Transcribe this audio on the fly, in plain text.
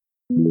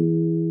Welcome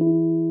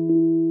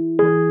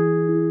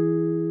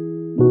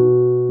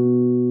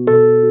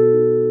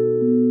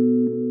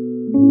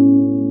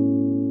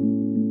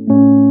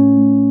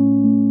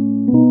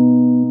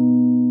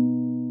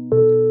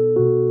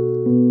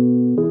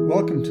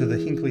to the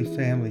Hinckley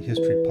Family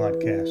History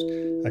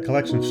Podcast, a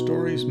collection of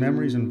stories,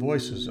 memories, and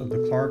voices of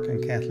the Clark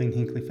and Kathleen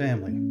Hinckley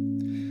family.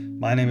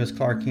 My name is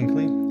Clark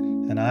Hinckley,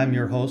 and I'm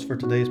your host for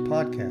today's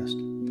podcast.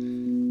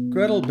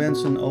 Gretel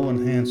Benson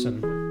Owen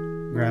Hansen,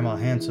 Grandma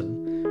Hansen,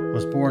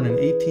 was born in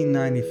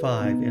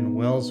 1895 in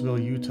Wellsville,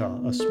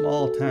 Utah, a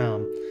small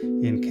town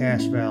in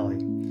Cache Valley.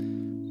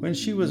 When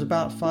she was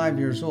about 5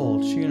 years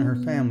old, she and her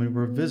family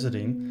were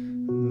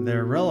visiting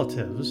their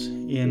relatives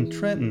in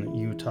Trenton,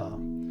 Utah.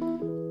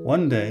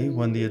 One day,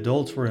 when the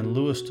adults were in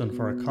Lewiston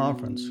for a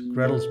conference,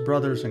 Gretel's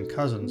brothers and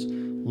cousins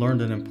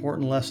learned an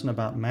important lesson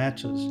about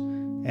matches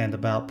and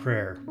about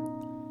prayer.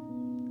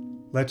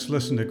 Let's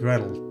listen to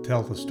Gretel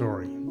tell the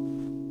story.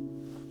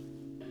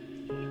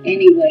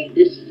 Anyway,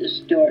 this is a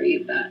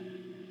story about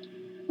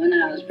when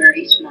I was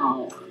very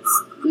small.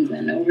 We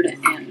went over to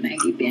Aunt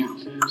Maggie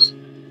Benson's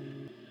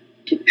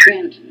to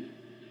Trenton.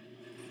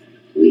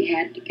 We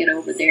had to get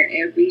over there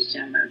every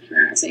summer for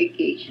our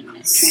vacation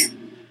at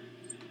Trenton.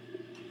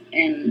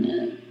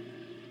 And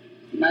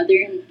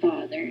Mother and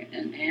Father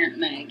and Aunt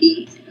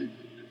Maggie and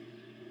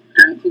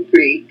Uncle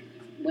Brig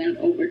went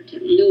over to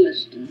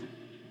Lewiston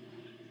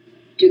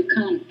to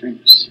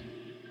conference.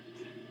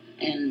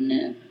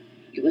 And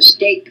it was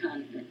state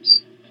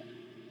conference.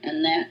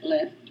 And that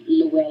left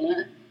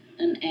Luella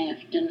and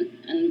Afton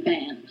and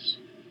Vance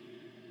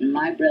and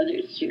my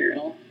brother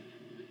Cyril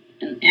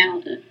and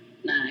Alta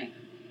and I.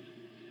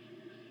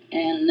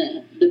 And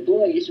the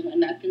boys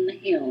went up in the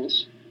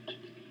hills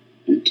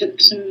and took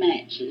some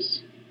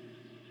matches,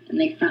 and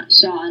they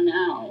saw an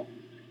owl.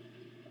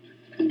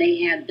 And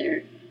they had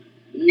their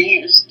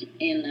nest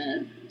in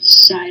a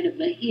side of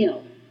a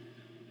hill,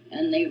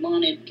 and they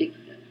wanted to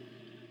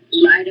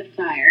light a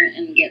fire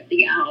and get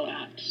the owl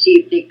out to see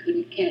if they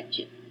couldn't catch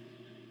it.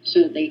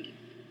 So they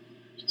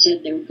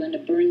said they were going to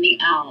burn the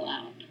owl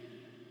out.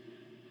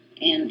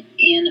 And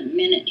in a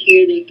minute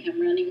here, they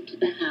come running to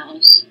the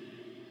house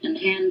and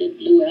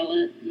handed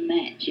Luella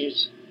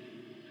matches.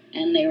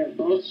 And they were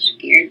both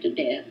scared to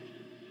death.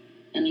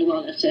 And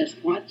Luella says,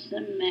 "What's the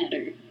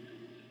matter?"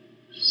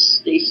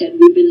 They said,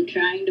 "We've been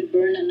trying to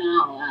burn an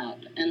owl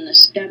out, and the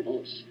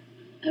stubbles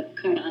have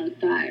caught on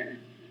fire."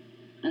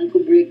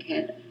 Uncle Brig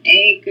had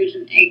acres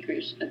and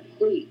acres of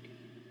wheat,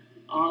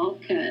 all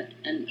cut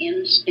and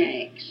in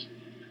stacks,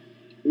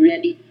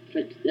 ready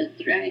for the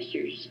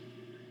thrashers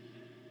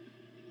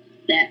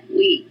that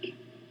week.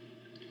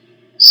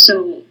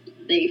 So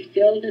they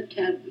filled a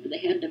tub. They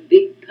had a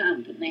big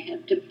pump, and they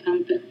had to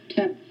pump a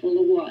tub full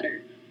of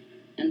water.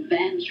 And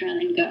Vance ran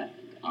and got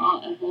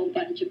a whole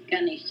bunch of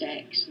gunny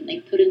sacks, and they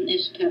put in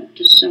this tub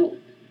to soak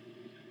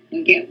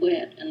and get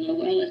wet. And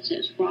Luella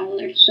says, while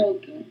they're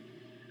soaking,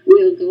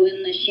 we'll go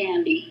in the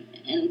shanty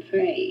and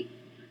pray.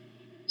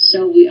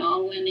 So we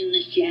all went in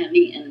the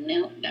shanty and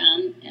knelt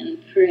down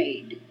and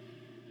prayed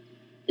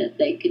that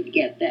they could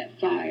get that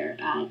fire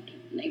out,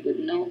 and they would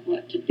know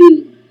what to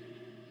do.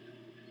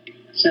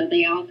 So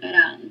they all got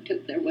out and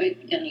took their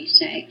wet gunny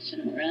sacks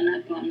and ran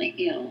up on the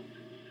hill.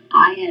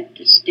 I had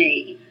to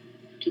stay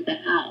to the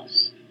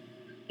house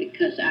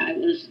because I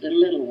was the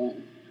little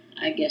one.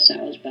 I guess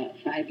I was about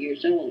 5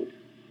 years old.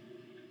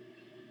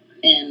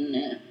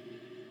 And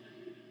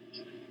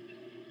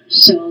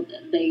so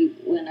they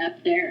went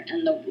up there,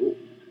 and the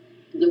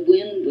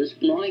wind was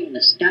blowing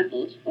the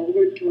stubbles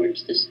over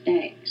towards the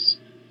stacks.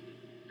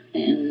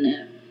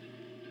 And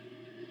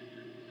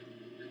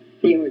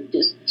they were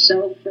just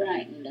so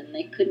frightened, and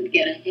they couldn't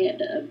get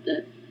ahead of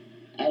the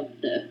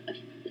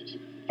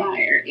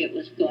fire. It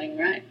was going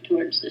right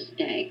towards the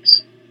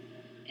stacks.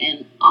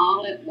 And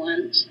all at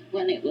once,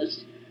 when it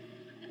was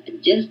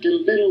just a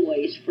little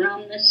ways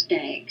from the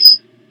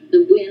stacks,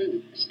 the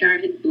wind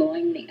started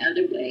blowing the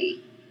other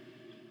way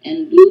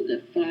and blew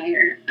the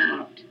fire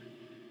out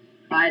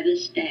by the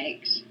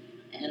stacks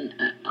and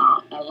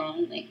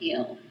along the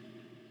hill.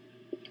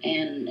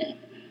 And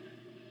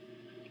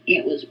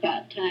it was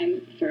about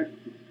time for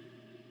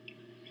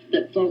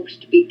the folks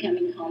to be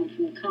coming home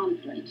from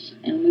conference,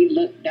 and we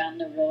looked down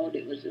the road.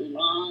 It was a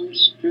long,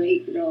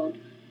 straight road,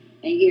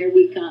 and here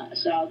we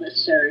saw the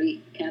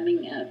Surrey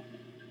coming up.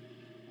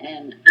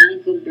 And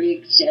Uncle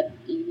Brig said,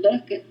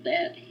 "Look at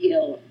that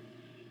hill."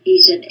 He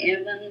said,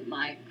 "Evan,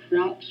 my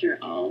crops are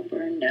all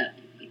burned up."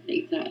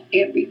 They thought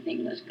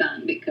everything was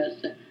gone because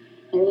the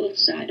whole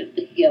side of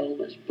the hill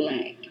was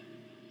black.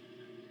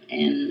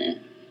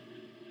 And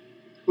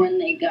when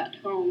they got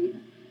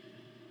home,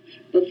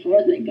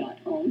 before they got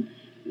home,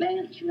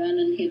 Vance run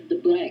and hid the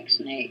black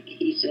snake.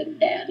 He said,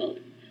 "Dad'll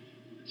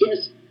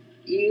just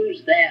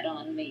use that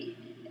on me."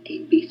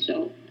 He'd be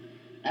so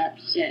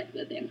upset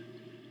with him.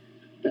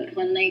 But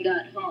when they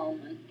got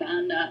home and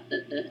found out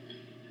that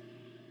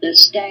the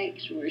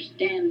stacks were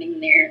standing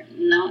there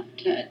not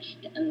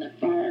touched and the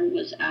fire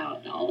was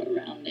out all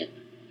around it,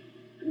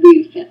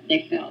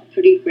 they felt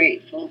pretty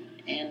grateful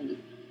and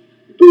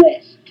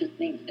blessed to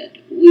think that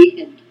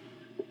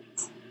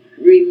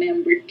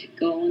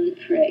go and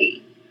pray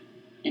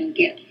and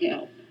get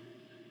help.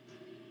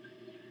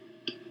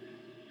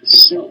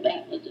 So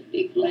that was a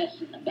big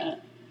lesson about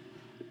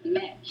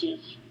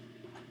matches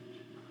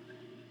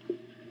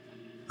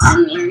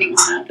and learning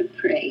how to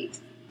pray.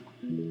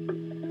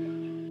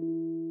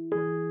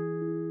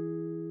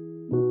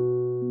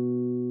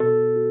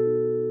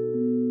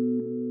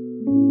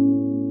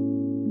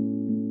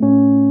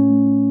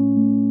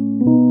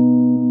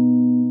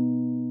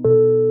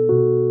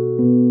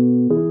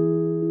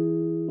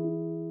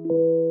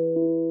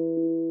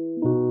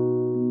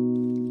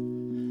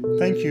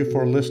 Thank you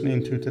for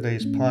listening to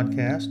today's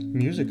podcast.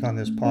 Music on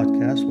this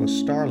podcast was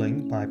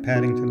Starling by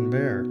Paddington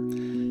Bear.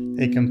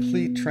 A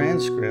complete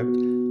transcript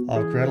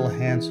of Gretel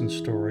Hanson's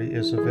story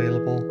is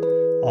available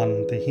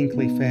on the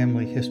Hinckley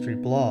Family History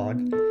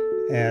blog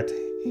at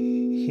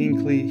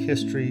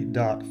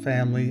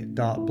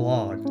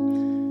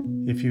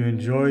hinkleyhistory.family.blog. If you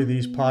enjoy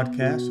these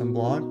podcasts and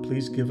blog,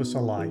 please give us a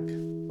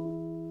like.